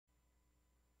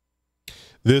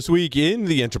This week in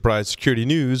the Enterprise Security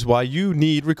News, why you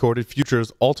need Recorded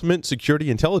Future's Ultimate Security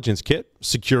Intelligence Kit,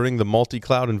 securing the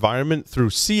multi-cloud environment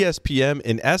through CSPM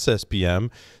and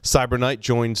SSPM. CyberKnight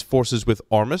joins forces with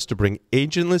Armis to bring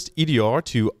agentless EDR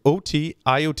to OT,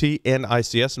 IoT, and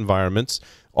ICS environments.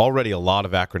 Already a lot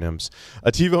of acronyms.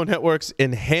 Attivo Networks'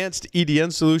 enhanced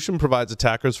EDN solution provides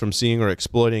attackers from seeing or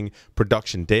exploiting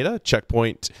production data.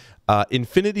 Point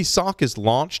Infinity SOC is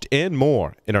launched, and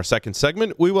more. In our second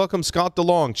segment, we welcome Scott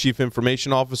DeLong, Chief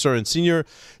Information Officer and Senior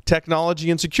Technology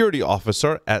and Security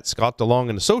Officer at Scott DeLong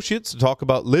and Associates, to talk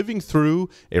about living through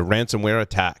a ransomware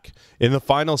attack. In the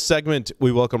final segment,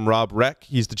 we welcome Rob Reck.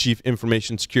 He's the Chief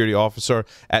Information Security Officer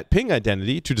at Ping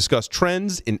Identity, to discuss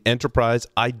trends in enterprise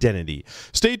identity.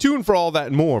 Stay tuned for all that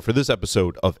and more for this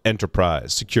episode of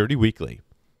Enterprise Security Weekly.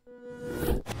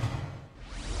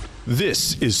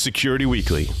 This is Security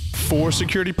Weekly, for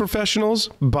security professionals,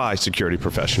 by security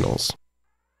professionals.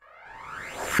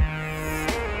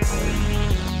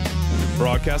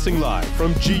 Broadcasting live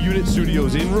from G-Unit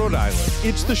Studios in Rhode Island,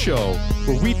 it's the show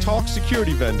where we talk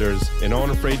security vendors and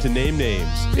aren't afraid to name names.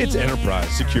 It's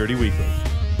Enterprise Security Weekly.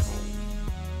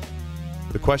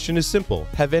 The question is simple.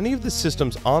 Have any of the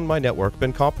systems on my network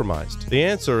been compromised? The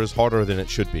answer is harder than it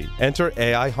should be. Enter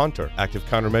AI Hunter. Active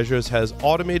Countermeasures has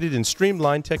automated and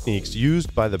streamlined techniques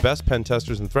used by the best pen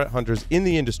testers and threat hunters in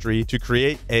the industry to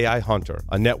create AI Hunter,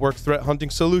 a network threat hunting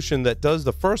solution that does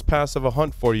the first pass of a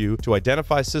hunt for you to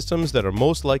identify systems that are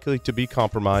most likely to be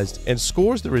compromised and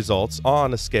scores the results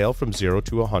on a scale from 0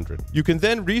 to 100. You can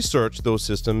then research those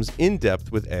systems in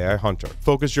depth with AI Hunter.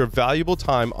 Focus your valuable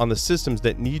time on the systems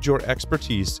that need your expertise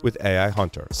with AI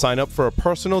Hunter. Sign up for a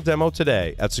personal demo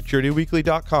today at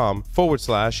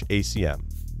securityweekly.com/ACM.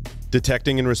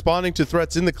 Detecting and responding to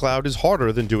threats in the cloud is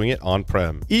harder than doing it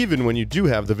on-prem. Even when you do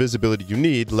have the visibility you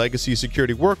need, legacy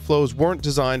security workflows weren't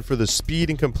designed for the speed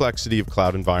and complexity of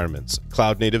cloud environments.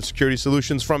 Cloud-native security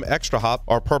solutions from ExtraHop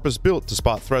are purpose-built to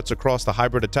spot threats across the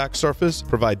hybrid attack surface,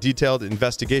 provide detailed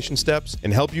investigation steps,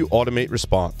 and help you automate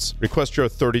response. Request your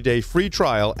 30-day free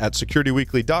trial at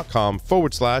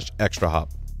securityweekly.com/ExtraHop.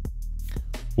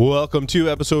 Welcome to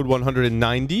episode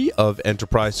 190 of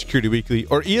Enterprise Security Weekly,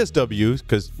 or ESW,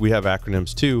 because we have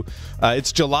acronyms too.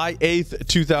 It's July 8th,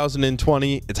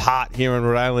 2020. It's hot here in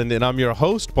Rhode Island, and I'm your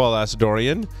host, Paul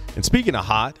Asadorian. And speaking of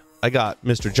hot, I got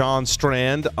Mr. John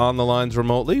Strand on the lines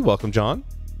remotely. Welcome, John.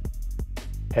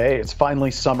 Hey, it's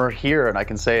finally summer here, and I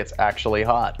can say it's actually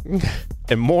hot.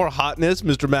 And more hotness,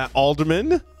 Mr. Matt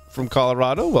Alderman from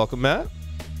Colorado. Welcome, Matt.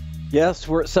 Yes,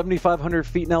 we're at 7,500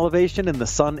 feet in elevation, and the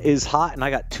sun is hot, and I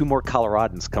got 2 more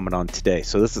Coloradans coming on today.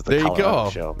 So this is the Colorado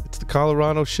show. It's the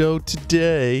Colorado show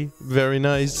today. Very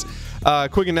nice.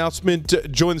 Quick announcement.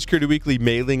 Join the Security Weekly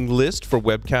mailing list for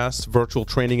webcasts, virtual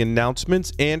training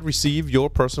announcements, and receive your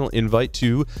personal invite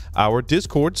to our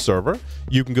Discord server.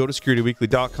 You can go to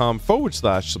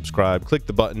securityweekly.com/subscribe. Click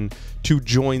the button to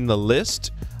join the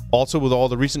list. Also, with all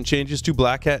the recent changes to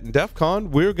Black Hat and DEF CON,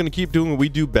 we're going to keep doing what we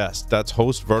do best. That's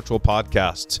host virtual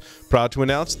podcasts. Proud to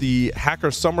announce the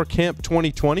Hacker Summer Camp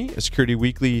 2020, a Security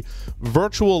Weekly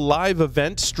virtual live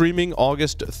event streaming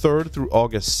August 3rd through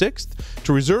August 6th.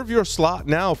 To reserve your slot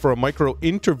now for a micro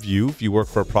interview, if you work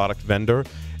for a product vendor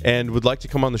and would like to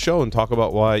come on the show and talk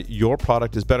about why your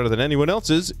product is better than anyone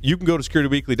else's, you can go to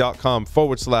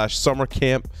securityweekly.com/Summer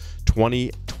Camp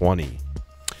 2020.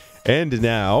 And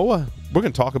now, we're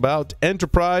going to talk about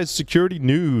enterprise security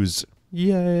news.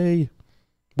 Yay.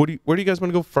 Where do you guys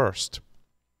want to go first?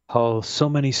 Oh, so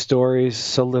many stories,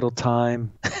 so little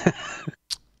time.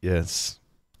 Yes.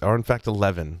 There are, in fact,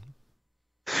 11.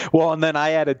 Well, and then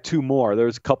I added 2 more.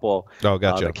 There's a couple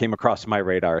that came across my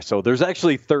radar. So there's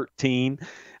actually 13.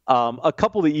 A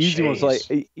couple of the easy ones, like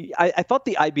I thought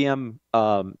the IBM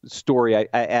story I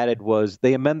added was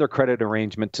they amend their credit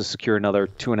arrangement to secure another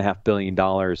 $2.5 billion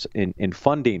in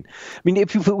funding. I mean,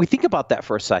 if we think about that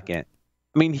for a second,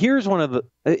 I mean, here's one of the,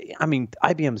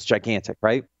 IBM's gigantic,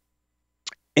 right?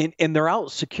 And they're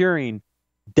out securing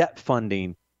debt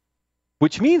funding,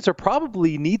 which means they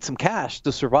probably need some cash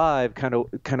to survive kind of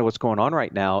what's going on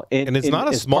right now. And it's not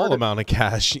a small amount of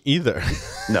cash either.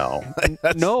 No,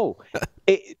 no.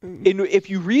 And if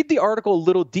you read the article a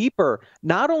little deeper,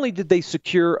 not only did they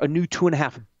secure a new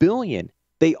 $2.5 billion,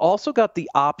 they also got the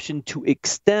option to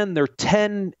extend their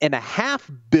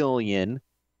 $10.5 billion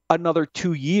another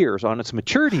 2 years on its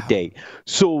maturity date.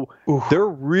 So they're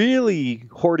really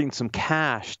hoarding some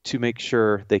cash to make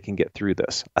sure they can get through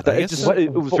this. I thought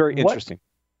it was very interesting.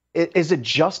 Is it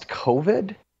just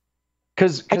COVID?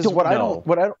 Because what I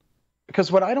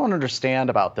don't understand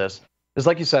about this is,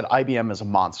 like you said, IBM is a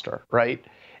monster, right?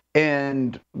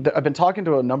 And I've been talking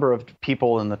to a number of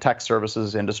people in the tech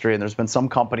services industry, and there's been some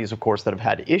companies, of course, that have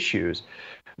had issues.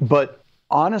 But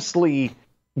honestly,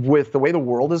 with the way the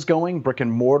world is going, brick and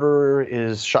mortar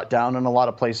is shut down in a lot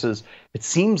of places. It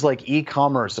seems like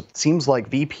e-commerce, it seems like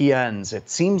VPNs, it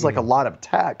seems like a lot of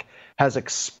tech has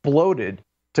exploded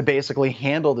to basically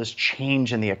handle this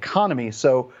change in the economy.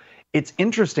 So it's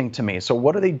interesting to me. So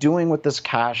what are they doing with this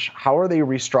cash? How are they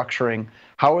restructuring?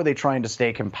 How are they trying to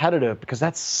stay competitive? Because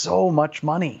that's so much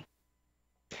money.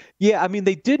 Yeah, I mean,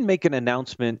 they did make an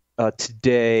announcement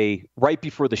today, right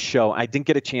before the show. I didn't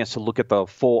get a chance to look at the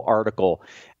full article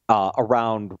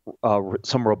around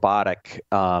some robotic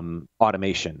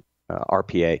automation,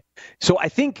 RPA. So I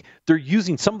think they're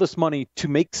using some of this money to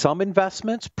make some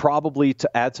investments, probably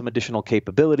to add some additional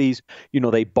capabilities.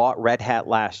 They bought Red Hat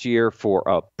last year for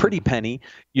a pretty penny,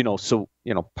 so,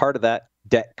 part of that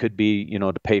debt could be,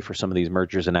 to pay for some of these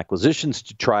mergers and acquisitions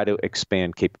to try to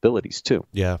expand capabilities too.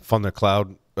 Yeah, fund their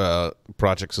cloud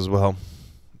projects as well,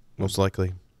 most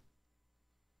likely.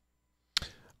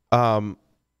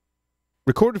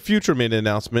 Recorded Future made an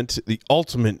announcement, the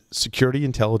Ultimate Security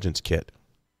Intelligence Kit.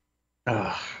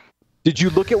 Did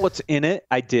you look at what's in it?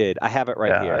 I did. I have it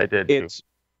right here. I did.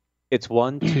 It's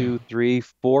 1, 2, 3,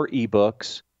 4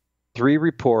 ebooks, 3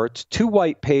 reports, 2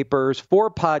 white papers, 4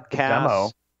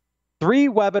 podcasts, 3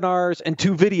 webinars, and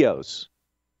 2 videos.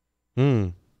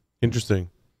 Interesting.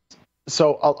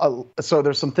 So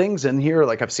there's some things in here,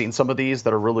 like I've seen some of these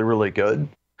that are really, really good.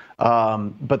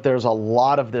 But there's a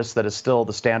lot of this that is still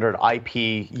the standard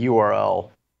IP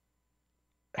URL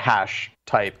hash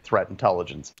type threat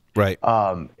intelligence. Right.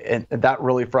 And that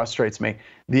really frustrates me.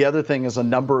 The other thing is a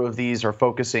number of these are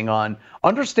focusing on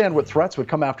understand what threats would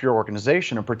come after your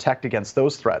organization and protect against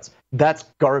those threats. That's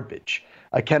garbage.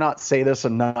 I cannot say this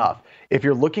enough. If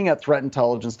you're looking at threat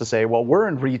intelligence to say, well, we're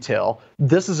in retail,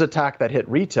 this is attack that hit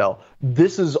retail,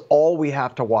 this is all we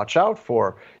have to watch out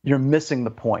for, you're missing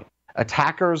the point.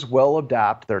 Attackers will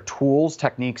adapt their tools,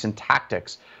 techniques, and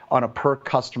tactics on a per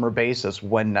customer basis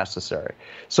when necessary.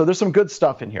 So there's some good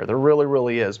stuff in here. There really,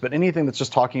 really is. But anything that's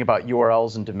just talking about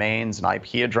URLs and domains and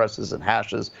IP addresses and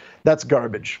hashes, that's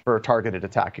garbage for a targeted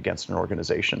attack against an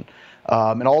organization.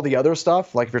 And all the other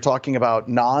stuff, like if you're talking about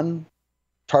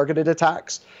non-targeted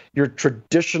attacks, your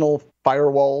traditional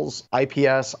firewalls,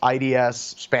 IPS,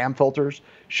 IDS, spam filters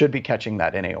should be catching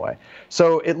that anyway.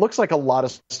 So it looks like a lot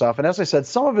of stuff. And as I said,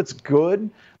 some of it's good,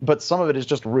 but some of it is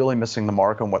just really missing the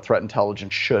mark on what threat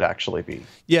intelligence should actually be.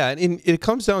 Yeah, and it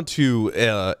comes down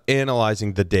to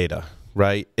analyzing the data,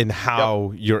 right? And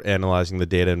how you're analyzing the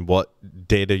data and what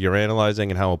data you're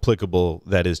analyzing and how applicable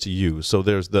that is to you. So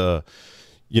there's the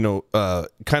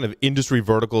kind of industry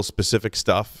vertical specific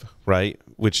stuff, right?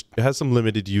 Which has some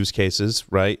limited use cases,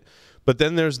 right? But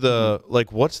then there's the,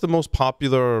 what's the most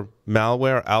popular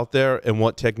malware out there and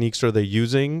what techniques are they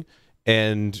using?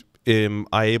 And am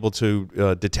I able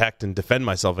to detect and defend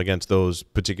myself against those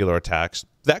particular attacks?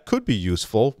 That could be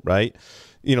useful, right?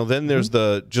 Then there's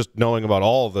the just knowing about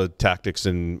all the tactics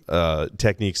and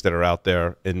techniques that are out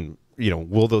there and,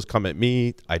 will those come at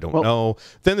me? I don't know.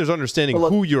 Then there's understanding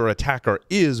who your attacker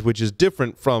is, which is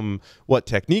different from what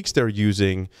techniques they're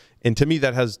using. And to me,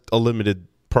 that has a limited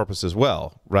purpose as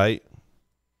well, right?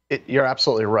 You're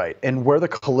absolutely right. And where the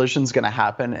collision's going to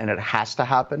happen, and it has to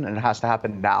happen, and it has to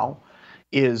happen now,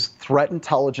 is threat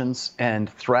intelligence and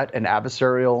threat and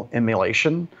adversarial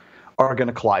emulation are going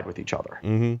to collide with each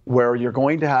other. Where you're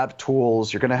going to have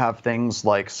tools, you're going to have things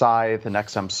like Scythe and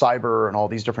XM Cyber and all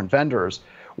these different vendors,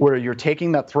 where you're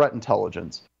taking that threat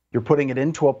intelligence, you're putting it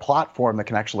into a platform that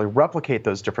can actually replicate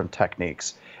those different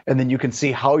techniques, and then you can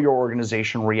see how your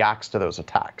organization reacts to those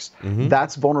attacks.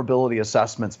 That's vulnerability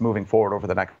assessments moving forward over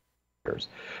the next years.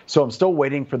 So I'm still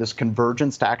waiting for this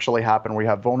convergence to actually happen. We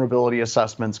have vulnerability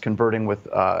assessments converting with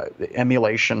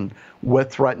emulation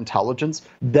with threat intelligence.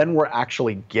 Then we're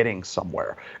actually getting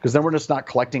somewhere, because then we're just not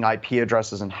collecting IP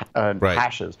addresses and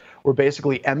hashes. We're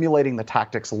basically emulating the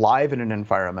tactics live in an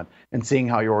environment and seeing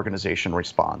how your organization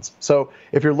responds. So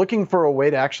if you're looking for a way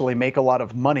to actually make a lot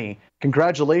of money,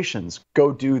 congratulations,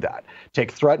 go do that.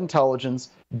 Take threat intelligence,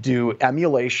 do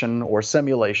emulation or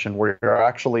simulation where you're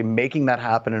actually making that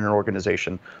happen in an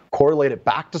organization, correlate it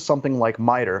back to something like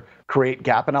MITRE, create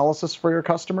gap analysis for your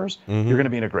customers, you're going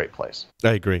to be in a great place.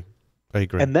 I agree.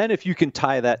 And then if you can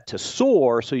tie that to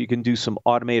SOAR, so you can do some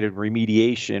automated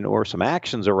remediation or some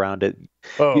actions around it.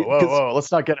 Whoa.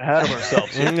 Let's not get ahead of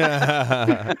ourselves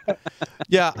here.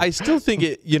 Yeah, I still think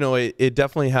it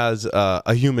definitely has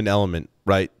a human element,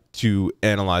 right, to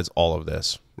analyze all of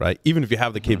this, right? Even if you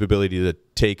have the capability to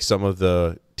take some of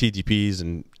the TTPs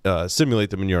and simulate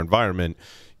them in your environment,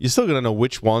 you're still going to know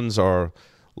which ones are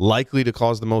likely to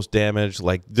cause the most damage.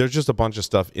 Like, there's just a bunch of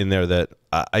stuff in there that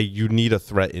you need a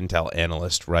threat intel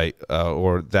analyst, right?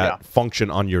 Or that function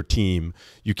on your team.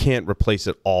 You can't replace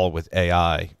it all with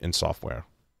AI and software.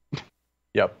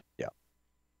 Yep.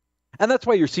 And that's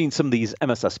why you're seeing some of these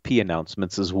MSSP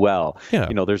announcements as well. Yeah.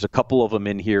 There's a couple of them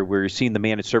in here where you're seeing the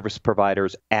managed service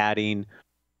providers adding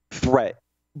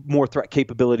more threat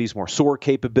capabilities, more SOAR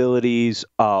capabilities,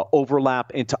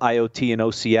 overlap into IoT and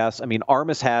OCS. I mean,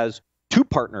 Armis has 2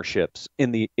 partnerships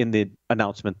in the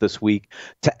announcement this week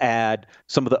to add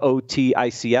some of the OT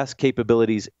ICS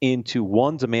capabilities into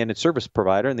one's a managed service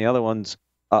provider and the other one's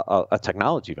a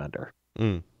technology vendor.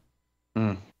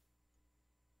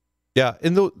 Yeah,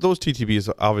 and those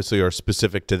TTBs obviously are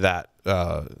specific to that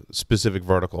specific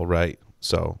vertical, right?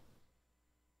 So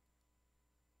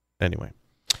anyway,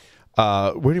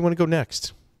 where do you want to go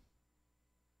next?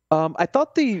 I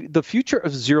thought the future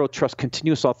of zero trust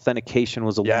continuous authentication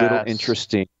was a little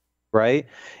interesting, right?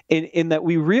 In that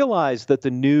we realized that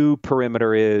the new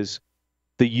perimeter is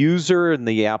the user and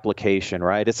the application,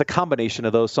 right? It's a combination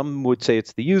of those. Some would say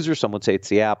it's the user, some would say it's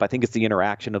the app. I think it's the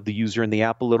interaction of the user and the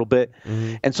app a little bit.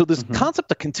 And so this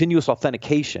concept of continuous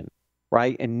authentication,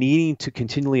 right, and needing to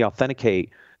continually authenticate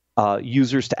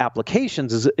users to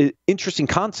applications is an interesting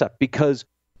concept because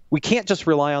we can't just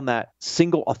rely on that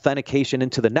single authentication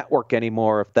into the network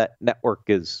anymore if that network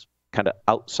is kind of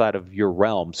outside of your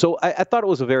realm. So I thought it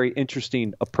was a very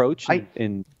interesting approach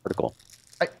in the article.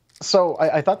 So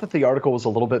I thought that the article was a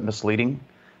little bit misleading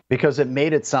because it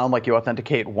made it sound like you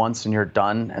authenticate once and you're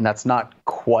done, and that's not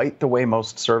quite the way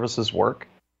most services work.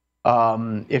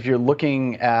 If you're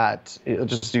looking at,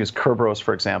 just use Kerberos,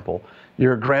 for example,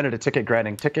 you're granted a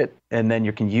granting ticket, and then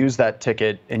you can use that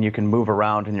ticket and you can move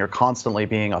around, and you're constantly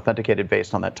being authenticated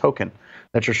based on that token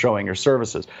that you're showing your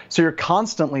services. So you're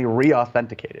constantly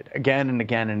re-authenticated again and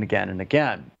again and again and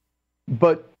again.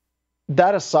 But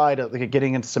that aside, like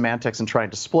getting into semantics and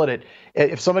trying to split it,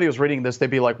 if somebody was reading this, they'd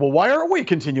be like, well, why aren't we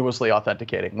continuously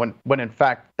authenticating when in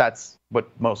fact that's what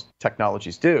most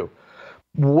technologies do?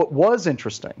 What was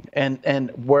interesting and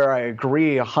where I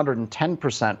agree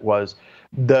 110% was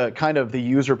the kind of the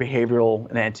user behavioral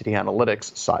and entity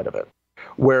analytics side of it,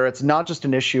 where it's not just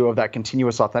an issue of that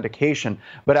continuous authentication,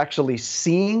 but actually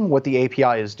seeing what the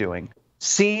API is doing,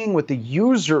 seeing what the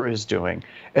user is doing,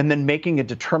 and then making a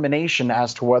determination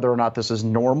as to whether or not this is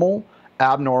normal,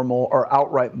 abnormal, or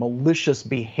outright malicious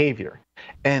behavior.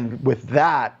 And with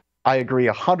that, I agree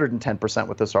 110%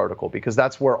 with this article because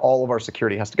that's where all of our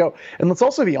security has to go. And let's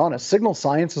also be honest, Signal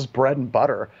Science's bread and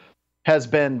butter has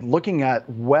been looking at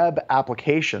web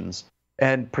applications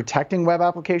and protecting web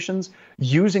applications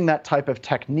using that type of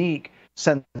technique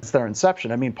since their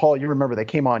inception. I mean, Paul, you remember they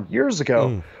came on years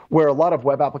ago where a lot of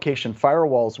web application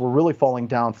firewalls were really falling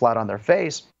down flat on their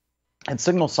face. And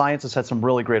Signal Science has had some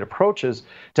really great approaches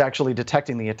to actually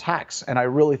detecting the attacks. And I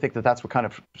really think that that's what kind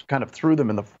of threw them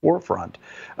in the forefront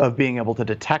of being able to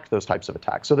detect those types of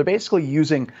attacks. So they're basically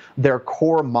using their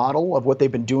core model of what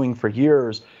they've been doing for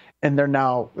years. And they're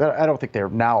now, I don't think they're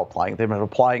now applying it. They've been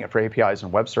applying it for APIs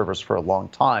and web servers for a long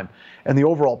time. And the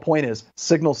overall point is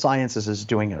Signal Sciences is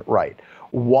doing it right.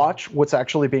 Watch what's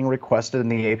actually being requested in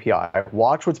the API.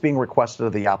 Watch what's being requested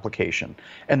of the application.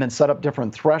 And then set up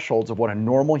different thresholds of what a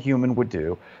normal human would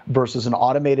do versus an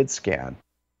automated scan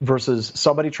versus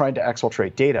somebody trying to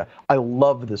exfiltrate data. I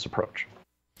love this approach.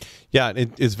 Yeah,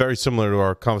 it's very similar to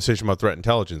our conversation about threat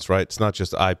intelligence, right? It's not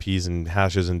just IPs and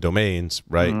hashes and domains,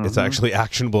 right? It's actually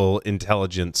actionable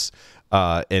intelligence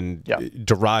and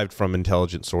derived from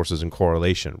intelligent sources and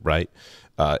correlation, right?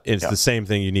 It's the same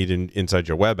thing you need inside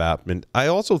your web app. And I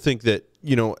also think that,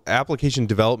 application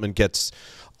development gets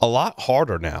a lot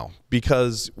harder now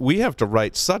because we have to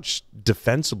write such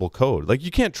defensible code. Like,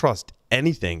 you can't trust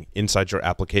anything inside your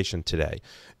application today.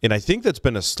 And I think that's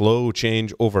been a slow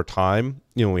change over time.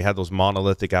 We had those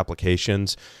monolithic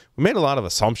applications. We made a lot of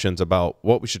assumptions about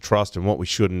what we should trust and what we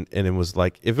shouldn't. And it was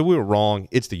like, if we were wrong,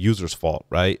 it's the user's fault,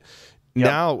 right? Yep.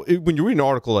 Now, when you read an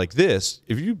article like this,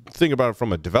 if you think about it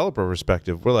from a developer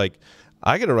perspective, we're like,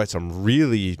 I got to write some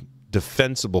really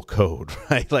defensible code,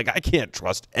 right? Like, I can't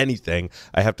trust anything.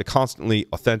 I have to constantly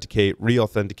authenticate,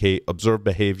 re-authenticate, observe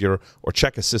behavior, or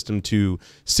check a system to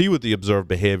see what the observed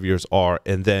behaviors are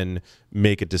and then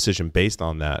make a decision based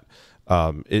on that.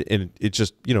 And it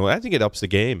just, I think it ups the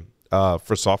game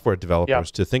for software developers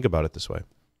to think about it this way.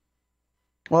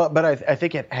 Well, but I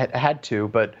think it had to,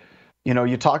 but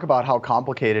you talk about how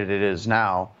complicated it is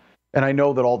now, and I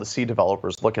know that all the C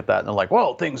developers look at that and they're like,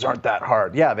 well, things aren't that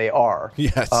hard. Yeah, they are.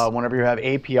 Yes. Whenever you have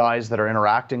APIs that are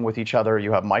interacting with each other,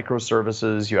 you have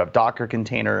microservices, you have Docker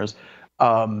containers,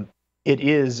 it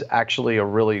is actually a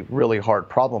really, really hard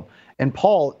problem. And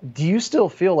Paul, do you still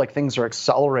feel like things are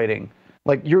accelerating?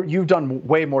 Like you've done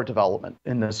way more development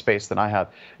in this space than I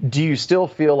have. Do you still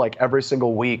feel like every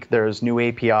single week there's new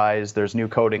APIs, there's new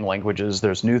coding languages,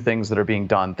 there's new things that are being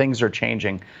done, things are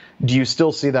changing? Do you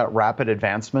still see that rapid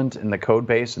advancement in the code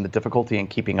base and the difficulty in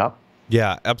keeping up?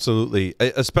 Yeah, absolutely.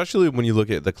 Especially when you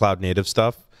look at the cloud native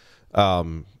stuff,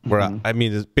 where I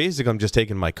mean, basically I'm just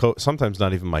taking my code, sometimes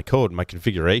not even my code, my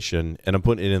configuration, and I'm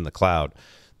putting it in the cloud.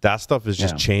 That stuff is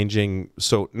just changing.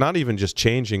 So not even just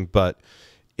changing, but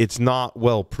it's not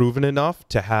well proven enough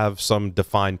to have some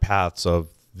defined paths of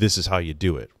this is how you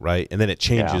do it, right? And then it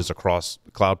changes across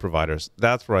cloud providers.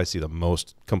 That's where I see the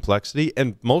most complexity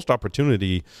and most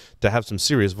opportunity to have some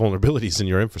serious vulnerabilities in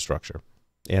your infrastructure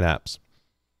and apps.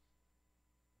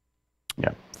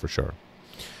 Yeah, for sure.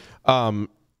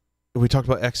 We talked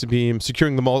about Exabeam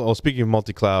securing the speaking of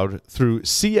multi-cloud through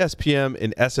CSPM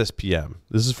and SSPM.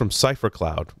 This is from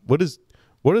CipherCloud. What is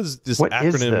this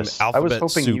acronym? Is this? I was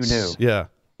hoping you knew. Yeah.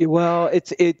 Well,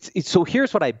 it's so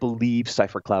here's what I believe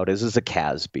CipherCloud is a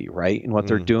CASB, right? And what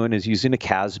they're doing is using a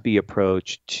CASB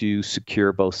approach to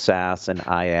secure both SaaS and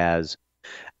IaaS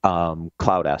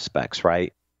cloud aspects,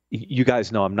 right? You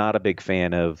guys know I'm not a big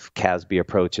fan of CASB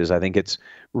approaches. I think it's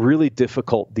really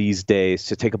difficult these days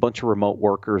to take a bunch of remote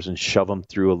workers and shove them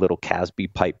through a little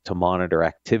CASB pipe to monitor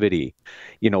activity.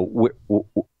 You know,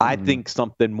 I think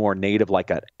something more native like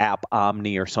an app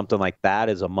Omni or something like that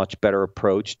is a much better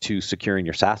approach to securing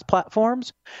your SaaS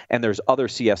platforms. And there's other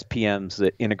CSPMs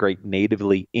that integrate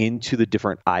natively into the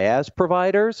different IaaS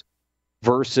providers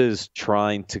versus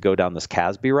trying to go down this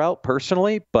CASB route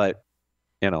personally. But,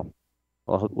 you know,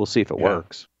 we'll see if it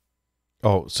works.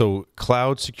 Oh, so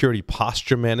cloud security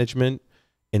posture management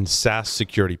and SaaS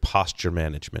security posture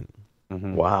management.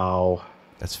 Wow.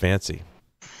 That's fancy.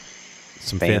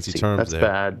 Some fancy terms there.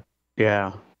 That's bad.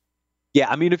 Yeah. Yeah,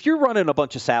 I mean, if you're running a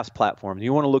bunch of SaaS platforms,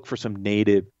 you want to look for some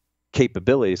native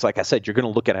capabilities. Like I said, you're going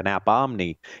to look at an app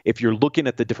Omni. If you're looking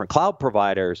at the different cloud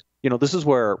providers, you know, this is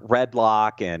where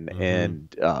Redlock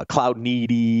and Cloud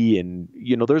Needy and,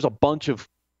 you know, there's a bunch of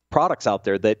products out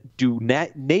there that do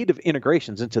native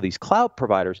integrations into these cloud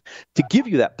providers to give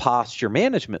you that posture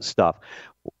management stuff.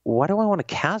 Why do I want a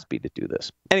CASB to do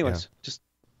this? Anyways, just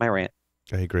my rant.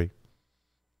 I agree.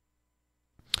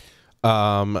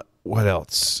 What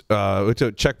else?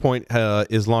 Checkpoint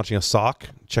is launching a SOC.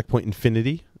 Checkpoint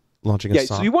Infinity launching a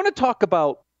SOC. So you want to talk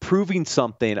about proving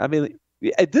something. I mean,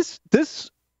 am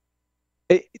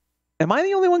I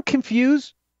the only one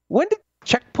confused? When did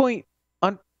Checkpoint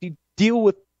deal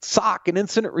with SOC and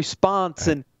incident response?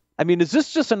 And I mean, is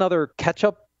this just another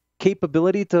catch-up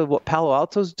capability to what Palo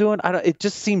Alto's doing? It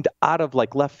just seemed out of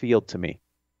like left field to me.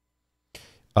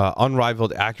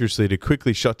 Unrivaled accuracy to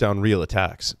quickly shut down real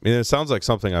attacks. I mean, it sounds like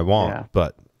something I want,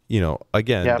 but you know,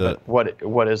 again, but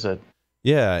what is it?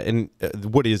 Yeah, and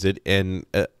what is it? And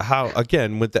how,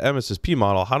 again, with the MSSP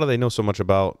model, how do they know so much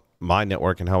about my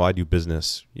network and how I do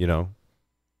business? You know,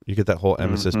 you get that whole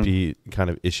MSSP kind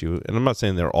of issue, and I'm not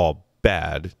saying they're all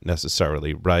bad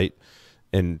necessarily, right?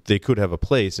 And they could have a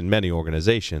place in many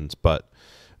organizations, but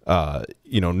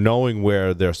you know, knowing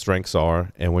where their strengths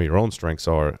are and where your own strengths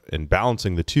are and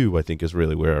balancing the two, I think is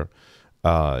really where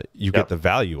you get the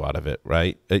value out of it,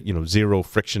 right? You know, zero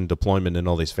friction deployment and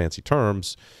all these fancy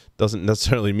terms doesn't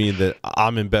necessarily mean that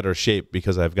I'm in better shape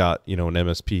because I've got, you know, an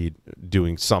MSP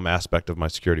doing some aspect of my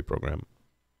security program.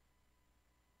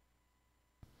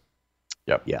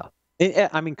 Yep. Yeah.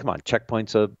 I mean, come on,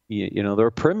 Checkpoint's you know, they're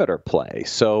a perimeter play.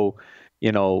 So,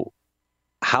 you know,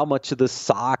 how much of the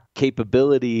SOC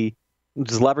capability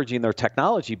is leveraging their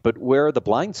technology, but where are the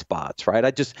blind spots,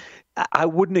 right? I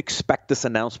wouldn't expect this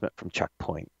announcement from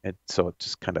Checkpoint. So it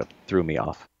just kind of threw me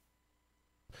off.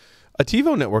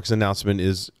 Attivo Networks' announcement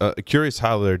is curious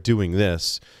how they're doing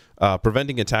this,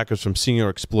 preventing attackers from seeing or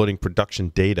exploiting production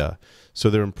data. So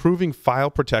they're improving file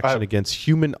protection against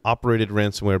human-operated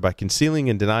ransomware by concealing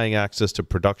and denying access to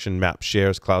production map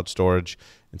shares, cloud storage,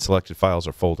 and selected files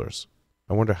or folders.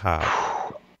 I wonder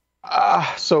how.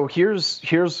 So here's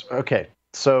okay.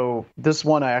 So this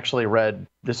one I actually read.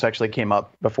 This actually came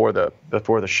up before the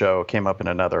show. Came up in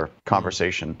another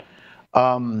conversation.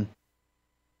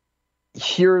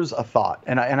 Here's a thought,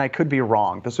 and I could be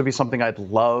wrong. This would be something I'd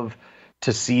love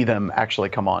to see them actually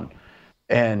come on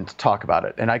and talk about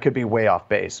it. And I could be way off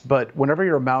base. But whenever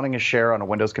you're mounting a share on a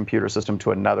Windows computer system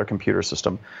to another computer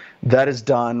system, that is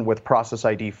done with process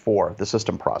ID 4, the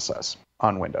system process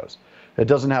on Windows. It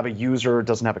doesn't have a user, it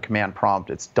doesn't have a command prompt.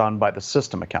 It's done by the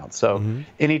system account. So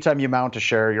anytime you mount a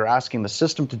share, you're asking the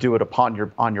system to do it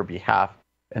on your behalf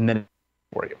and then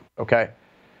for you. Okay.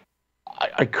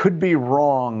 I could be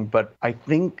wrong, but I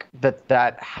think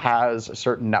that has a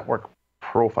certain network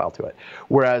profile to it.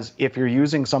 Whereas if you're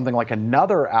using something like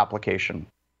another application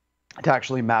to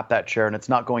actually map that share and it's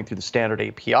not going through the standard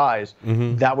APIs,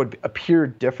 that would appear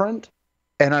different.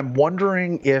 And I'm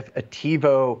wondering if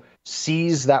Attivo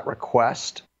sees that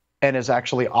request and is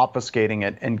actually obfuscating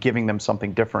it and giving them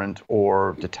something different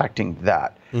or detecting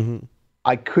that.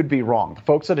 I could be wrong. The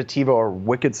folks at Attivo are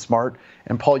wicked smart.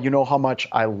 And Paul, you know how much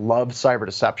I love cyber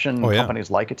deception companies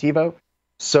like Attivo.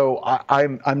 So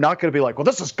I'm not going to be like, well,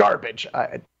 this is garbage.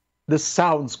 This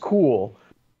sounds cool.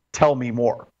 Tell me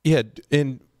more. Yeah,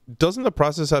 and doesn't the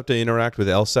process have to interact with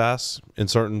LSAS in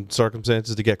certain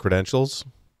circumstances to get credentials?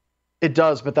 It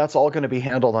does, but that's all going to be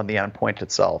handled on the endpoint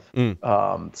itself.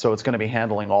 So it's going to be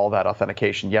handling all that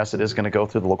authentication. Yes, it is going to go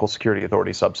through the local security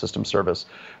authority subsystem service,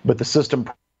 but the system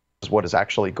is what is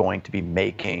actually going to be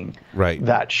making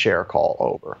that share call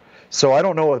over. So I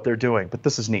don't know what they're doing, but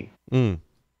this is neat.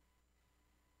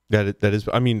 That is,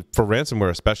 I mean, for ransomware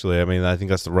especially, I mean, I think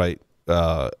that's the right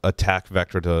attack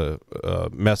vector to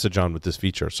message on with this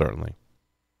feature, certainly.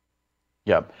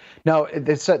 Yep. Now,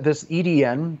 this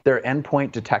EDN, their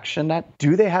endpoint detection net,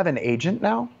 do they have an agent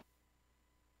now?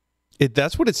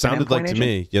 That's what it sounded like to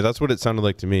me. Yeah, that's what it sounded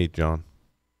like to me, John.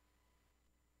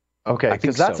 Okay,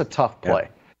 because that's a tough play.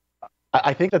 Yeah.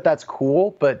 I think that's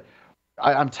cool, but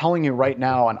I'm telling you right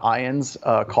now on Ian's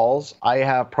calls, I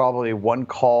have probably one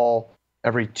call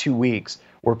every 2 weeks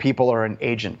where people are in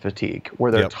agent fatigue,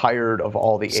 where they're tired of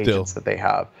all the agents that they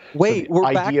have. Wait, so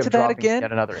we're back to that again?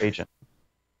 Yet another agent.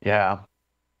 Yeah.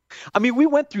 I mean, we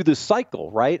went through this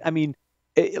cycle, right? I mean,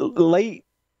 early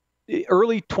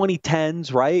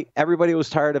 2010s, right? Everybody was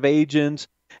tired of agents,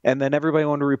 and then everybody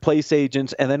wanted to replace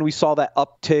agents, and then we saw that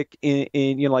uptick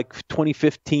in like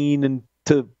 2015 and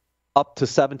to up to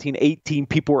 17, 18,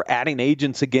 people were adding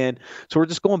agents again. So we're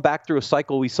just going back through a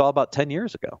cycle we saw about 10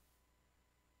 years ago.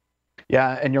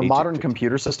 Yeah, and your modern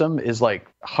computer system is like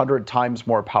 100 times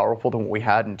more powerful than what we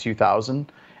had in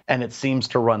 2000, and it seems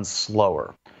to run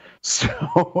slower.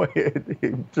 So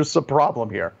there's a problem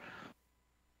here.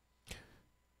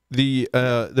 There's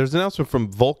an announcement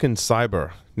from Vulcan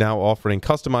Cyber now offering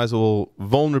customizable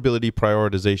vulnerability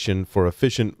prioritization for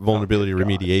efficient vulnerability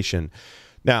remediation.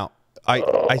 Now,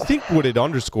 I think what it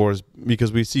underscores,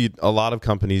 because we see a lot of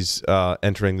companies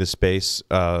entering this space,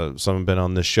 some have been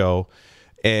on this show,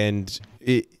 and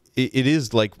it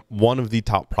is like one of the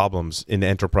top problems in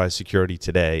enterprise security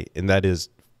today, and that is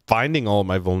finding all of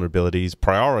my vulnerabilities,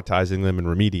 prioritizing them, and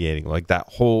remediating. Like that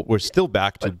whole, we're still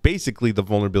back to basically the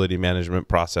vulnerability management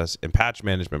process and patch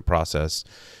management process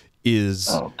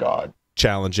is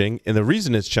challenging. And the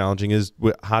reason it's challenging is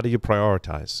how do you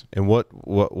prioritize, and what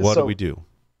do we do?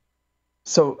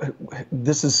 So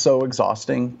this is so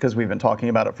exhausting because we've been talking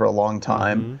about it for a long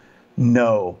time.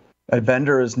 No, a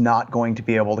vendor is not going to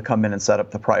be able to come in and set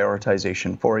up the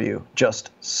prioritization for you.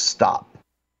 Just stop.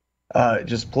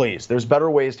 Just please. There's better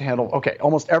ways to handle. Okay,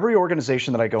 almost every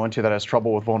organization that I go into that has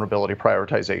trouble with vulnerability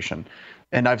prioritization,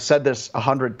 and I've said this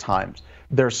 100 times,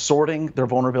 they're sorting their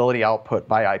vulnerability output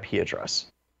by IP address.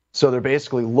 So they're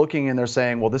basically looking and they're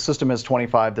saying, well, this system has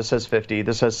 25, this has 50,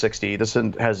 this has 60, this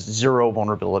has 0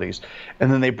 vulnerabilities.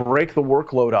 And then they break the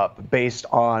workload up based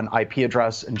on IP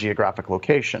address and geographic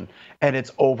location. And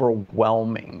it's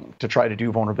overwhelming to try to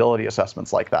do vulnerability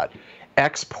assessments like that.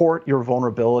 Export your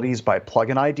vulnerabilities by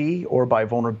plugin ID or by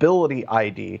vulnerability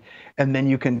ID, and then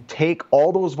you can take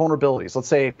all those vulnerabilities. Let's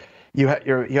say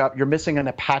you're missing an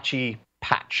Apache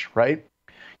patch, right?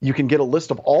 You can get a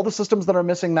list of all the systems that are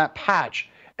missing that patch,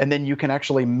 and then you can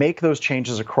actually make those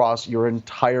changes across your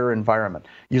entire environment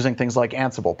using things like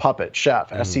Ansible, Puppet, Chef,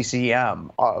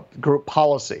 SCCM, group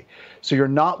policy. So you're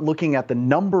not looking at the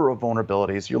number of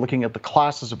vulnerabilities, you're looking at the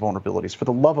classes of vulnerabilities. For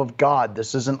the love of God,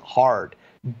 this isn't hard.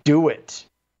 Do it.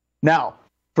 Now,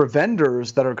 for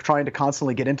vendors that are trying to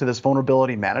constantly get into this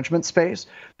vulnerability management space,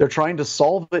 they're trying to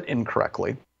solve it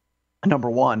incorrectly. Number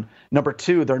one. Number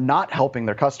two, they're not helping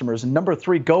their customers. And number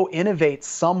three, go innovate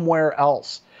somewhere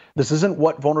else. This isn't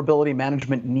what vulnerability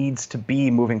management needs to be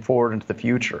moving forward into the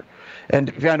future.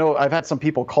 And I know I've had some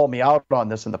people call me out on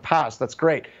this in the past. That's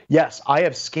great. Yes, I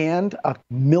have scanned 1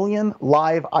 million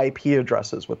live IP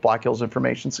addresses with Black Hills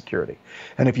Information Security.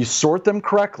 And if you sort them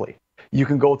correctly, you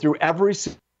can go through every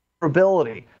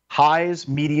vulnerability, highs,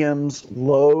 mediums,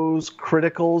 lows,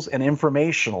 criticals, and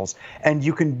informationals, and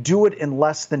you can do it in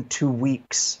less than 2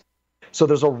 weeks. So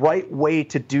there's a right way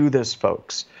to do this,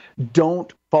 folks.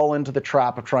 Don't fall into the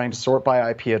trap of trying to sort by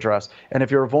IP address. And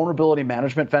if you're a vulnerability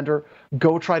management vendor,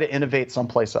 go try to innovate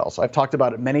someplace else. I've talked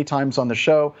about it many times on the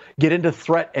show. Get into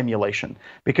threat emulation,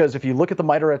 because if you look at the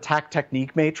MITRE attack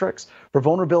technique matrix for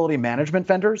vulnerability management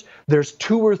vendors, there's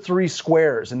 2 or 3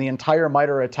 squares in the entire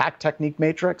MITRE attack technique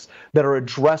matrix that are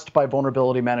addressed by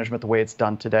vulnerability management the way it's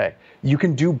done today. You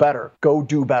can do better. Go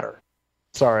do better.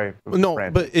 Sorry. No,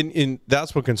 Brandon. but in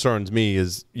that's what concerns me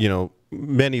is, you know,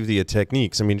 many of the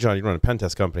techniques. I mean, John, you run a pen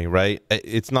test company, right?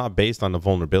 It's not based on the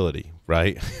vulnerability,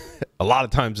 right? A lot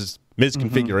of times it's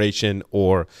misconfiguration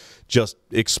or just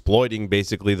exploiting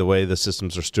basically the way the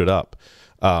systems are stood up.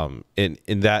 And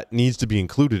that needs to be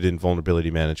included in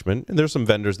vulnerability management. And there's some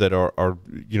vendors that are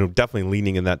you know, definitely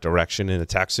leaning in that direction, and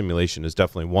attack simulation is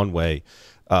definitely one way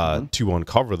to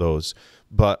uncover those.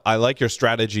 But I like your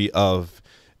strategy of,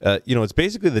 you know, it's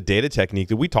basically the data technique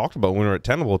that we talked about when we were at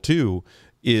Tenable too,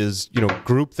 is, you know,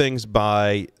 group things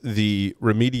by the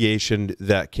remediation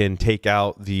that can take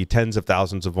out the tens of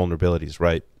thousands of vulnerabilities,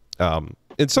 right? And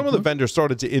some of the vendors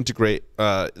started to integrate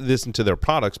this into their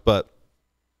products, but,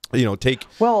 you know, take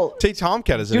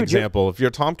Tomcat as an example. If you're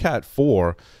Tomcat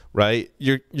 4, right,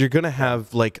 you're going to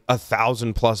have like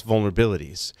 1,000+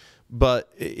 vulnerabilities.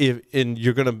 But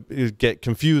you're going to get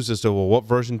confused as to, well, what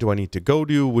version do I need to go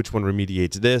to? Which one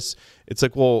remediates this? It's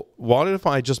like, well, what if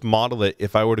I just model it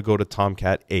if I were to go to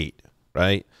Tomcat 8,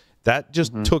 right? That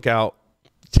just took out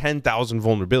 10,000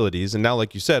 vulnerabilities. And now,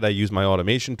 like you said, I use my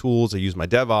automation tools. I use my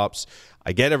DevOps.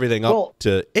 I get everything up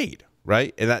to 8,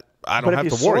 right? And that I don't have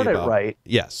to worry about. Right,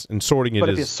 yes, and sorting it But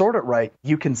if you sort it right,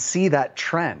 you can see that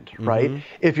trend, right?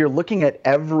 If you're looking at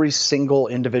every single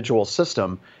individual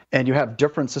system, and you have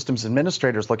different systems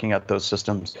administrators looking at those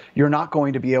systems, you're not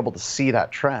going to be able to see that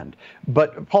trend.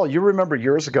 But Paul, you remember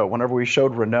years ago, whenever we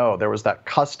showed Renault, there was that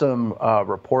custom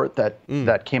report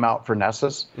that came out for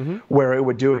Nessus, where it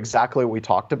would do exactly what we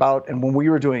talked about. And when we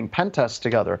were doing pen tests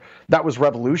together, that was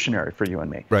revolutionary for you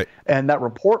and me. Right. And that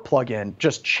report plugin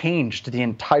just changed the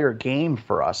entire game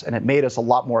for us, and it made us a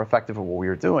lot more effective at what we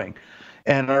were doing.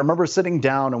 And I remember sitting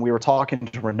down and we were talking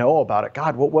to Renault about it.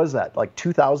 God, what was that? Like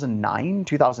 2009,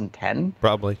 2010?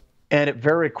 Probably. And it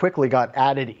very quickly got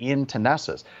added into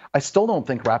Nessus. I still don't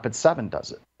think Rapid7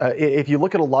 does it. If you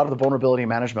look at a lot of the vulnerability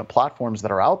management platforms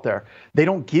that are out there, they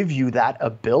don't give you that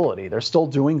ability. They're still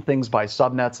doing things by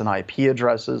subnets and IP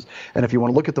addresses. And if you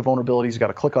want to look at the vulnerabilities, you got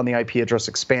to click on the IP address,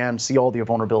 expand, see all the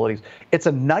vulnerabilities. It's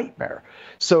a nightmare.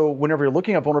 So whenever you're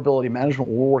looking at vulnerability management,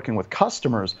 we're working with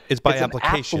customers. It's by application.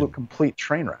 An absolute complete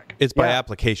train wreck. It's by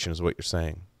application, is what you're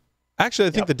saying. Actually,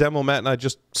 I think the demo Matt and I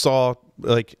just saw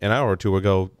like an hour or two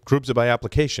ago groups it by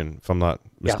application, if I'm not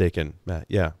mistaken, Matt.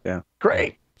 Yeah.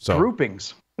 Great. So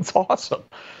groupings. It's awesome.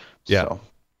 Yeah. So.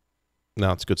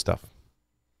 No, it's good stuff.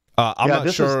 I'm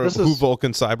not sure who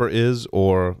Vulcan Cyber is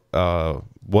or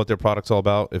what their product's all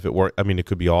about. If it were, I mean, it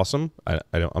could be awesome. I'm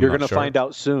You're going to find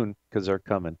out soon because they're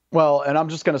coming. Well, and I'm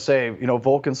just going to say, you know,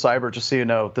 Vulcan Cyber, just so you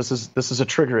know, this is a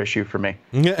trigger issue for me,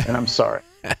 and I'm sorry.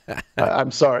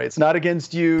 I'm sorry. It's not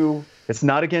against you. It's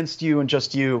not against you and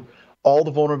just you. All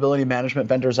the vulnerability management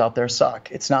vendors out there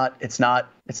suck. It's not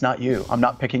you. I'm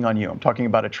not picking on you. I'm talking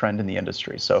about a trend in the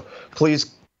industry. So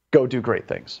please go do great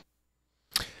things.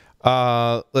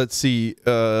 Let's see.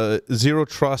 Zero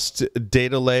Trust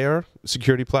Data Layer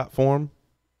security platform.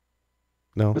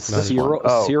 No, this is Cyril.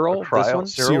 Cyril. This one.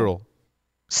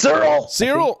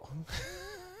 Cyril.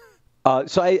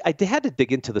 So I had to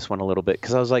dig into this one a little bit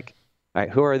because I was like, all right,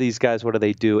 who are these guys? What do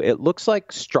they do? It looks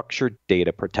like structured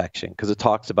data protection because it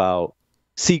talks about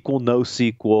SQL,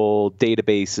 NoSQL,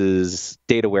 databases,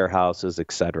 data warehouses,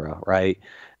 etc. Right?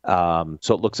 So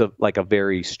it looks like a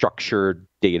very structured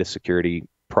data security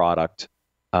product.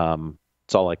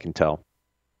 That's all I can tell.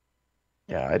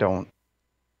 I don't.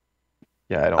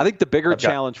 I think the bigger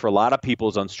challenge for a lot of people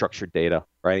is unstructured data.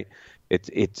 Right?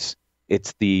 It's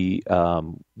the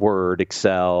Word,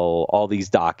 Excel, all these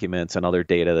documents and other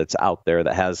data that's out there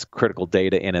that has critical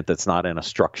data in it that's not in a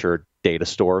structured data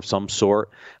store of some sort.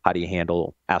 How do you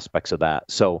handle aspects of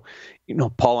that? So, you know,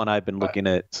 Paul and I have been looking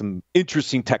at some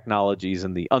interesting technologies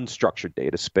in the unstructured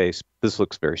data space. This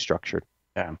looks very structured.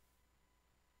 Yeah.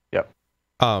 Yep.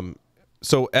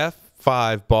 So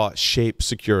F5 bought Shape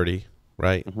Security,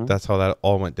 right? That's how that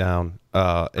all went down.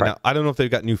 And I don't know if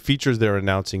they've got new features they're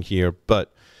announcing here,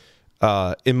 but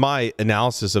in my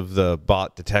analysis of the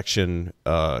bot detection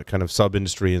kind of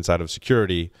sub-industry inside of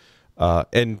security,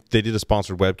 and they did a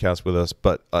sponsored webcast with us,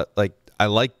 but I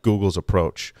like Google's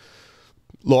approach,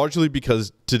 largely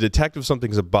because to detect if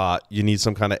something's a bot, you need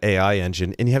some kind of AI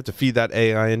engine, and you have to feed that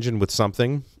AI engine with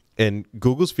something. And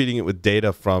Google's feeding it with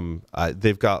data from,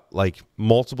 they've got like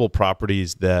multiple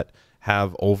properties that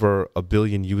have over 1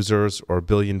 billion users or 1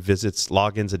 billion visits,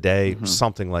 logins a day,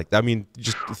 something like that. I mean,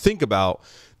 just think about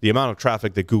the amount of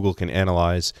traffic that Google can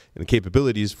analyze and the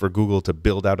capabilities for Google to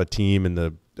build out a team and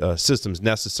the systems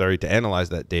necessary to analyze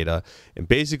that data. And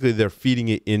basically, they're feeding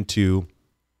it into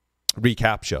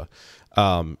reCAPTCHA.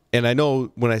 And I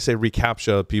know when I say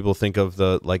reCAPTCHA, people think of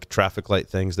the like traffic light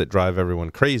things that drive everyone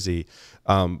crazy.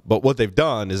 But what they've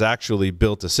done is actually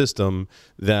built a system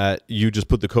that you just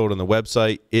put the code on the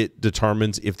website. It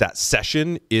determines if that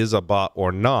session is a bot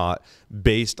or not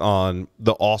based on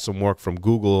the awesome work from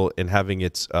Google and having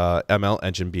its ML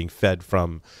engine being fed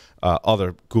from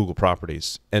other Google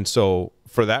properties. And so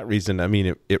for that reason, I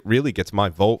mean, it really gets my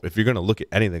vote. If you're going to look at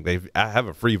anything, they have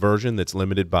a free version that's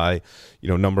limited by,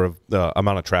 number of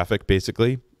amount of traffic,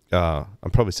 basically.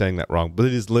 I'm probably saying that wrong, but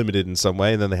it is limited in some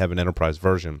way. And then they have an enterprise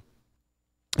version.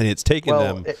 And it's taken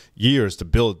them years to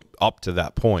build up to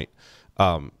that point. So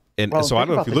I don't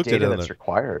know if you looked at it. That's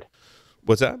required.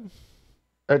 What's that?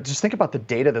 Just think about the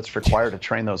data that's required to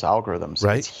train those algorithms.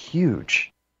 Right? It's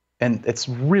huge. And it's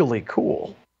really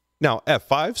cool. Now,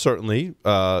 F5 certainly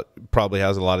probably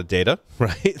has a lot of data,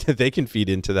 right, that they can feed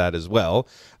into that as well.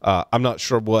 I'm not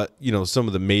sure what, some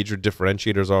of the major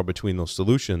differentiators are between those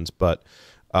solutions, but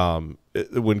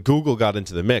when Google got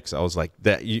into the mix, I was like,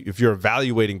 if you're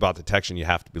evaluating bot detection, you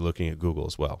have to be looking at Google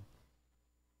as well.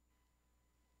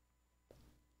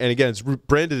 And again, it's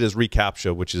branded as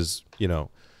reCAPTCHA, which is,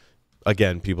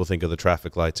 again, people think of the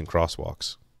traffic lights and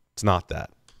crosswalks. It's not that.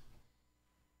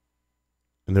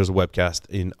 And there's a webcast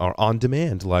in our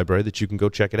on-demand library that you can go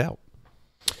check it out.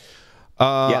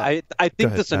 I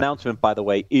think this announcement, by the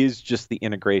way, is just the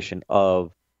integration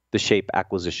of the Shape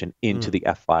acquisition into the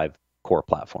F5 core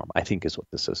platform, I think is what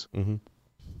this is.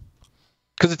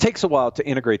 Because it takes a while to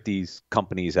integrate these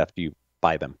companies after you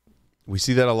buy them. We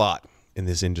see that a lot in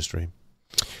this industry.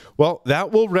 Well,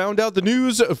 that will round out the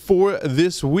news for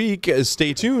this week.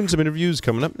 Stay tuned. Some interviews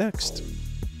coming up next.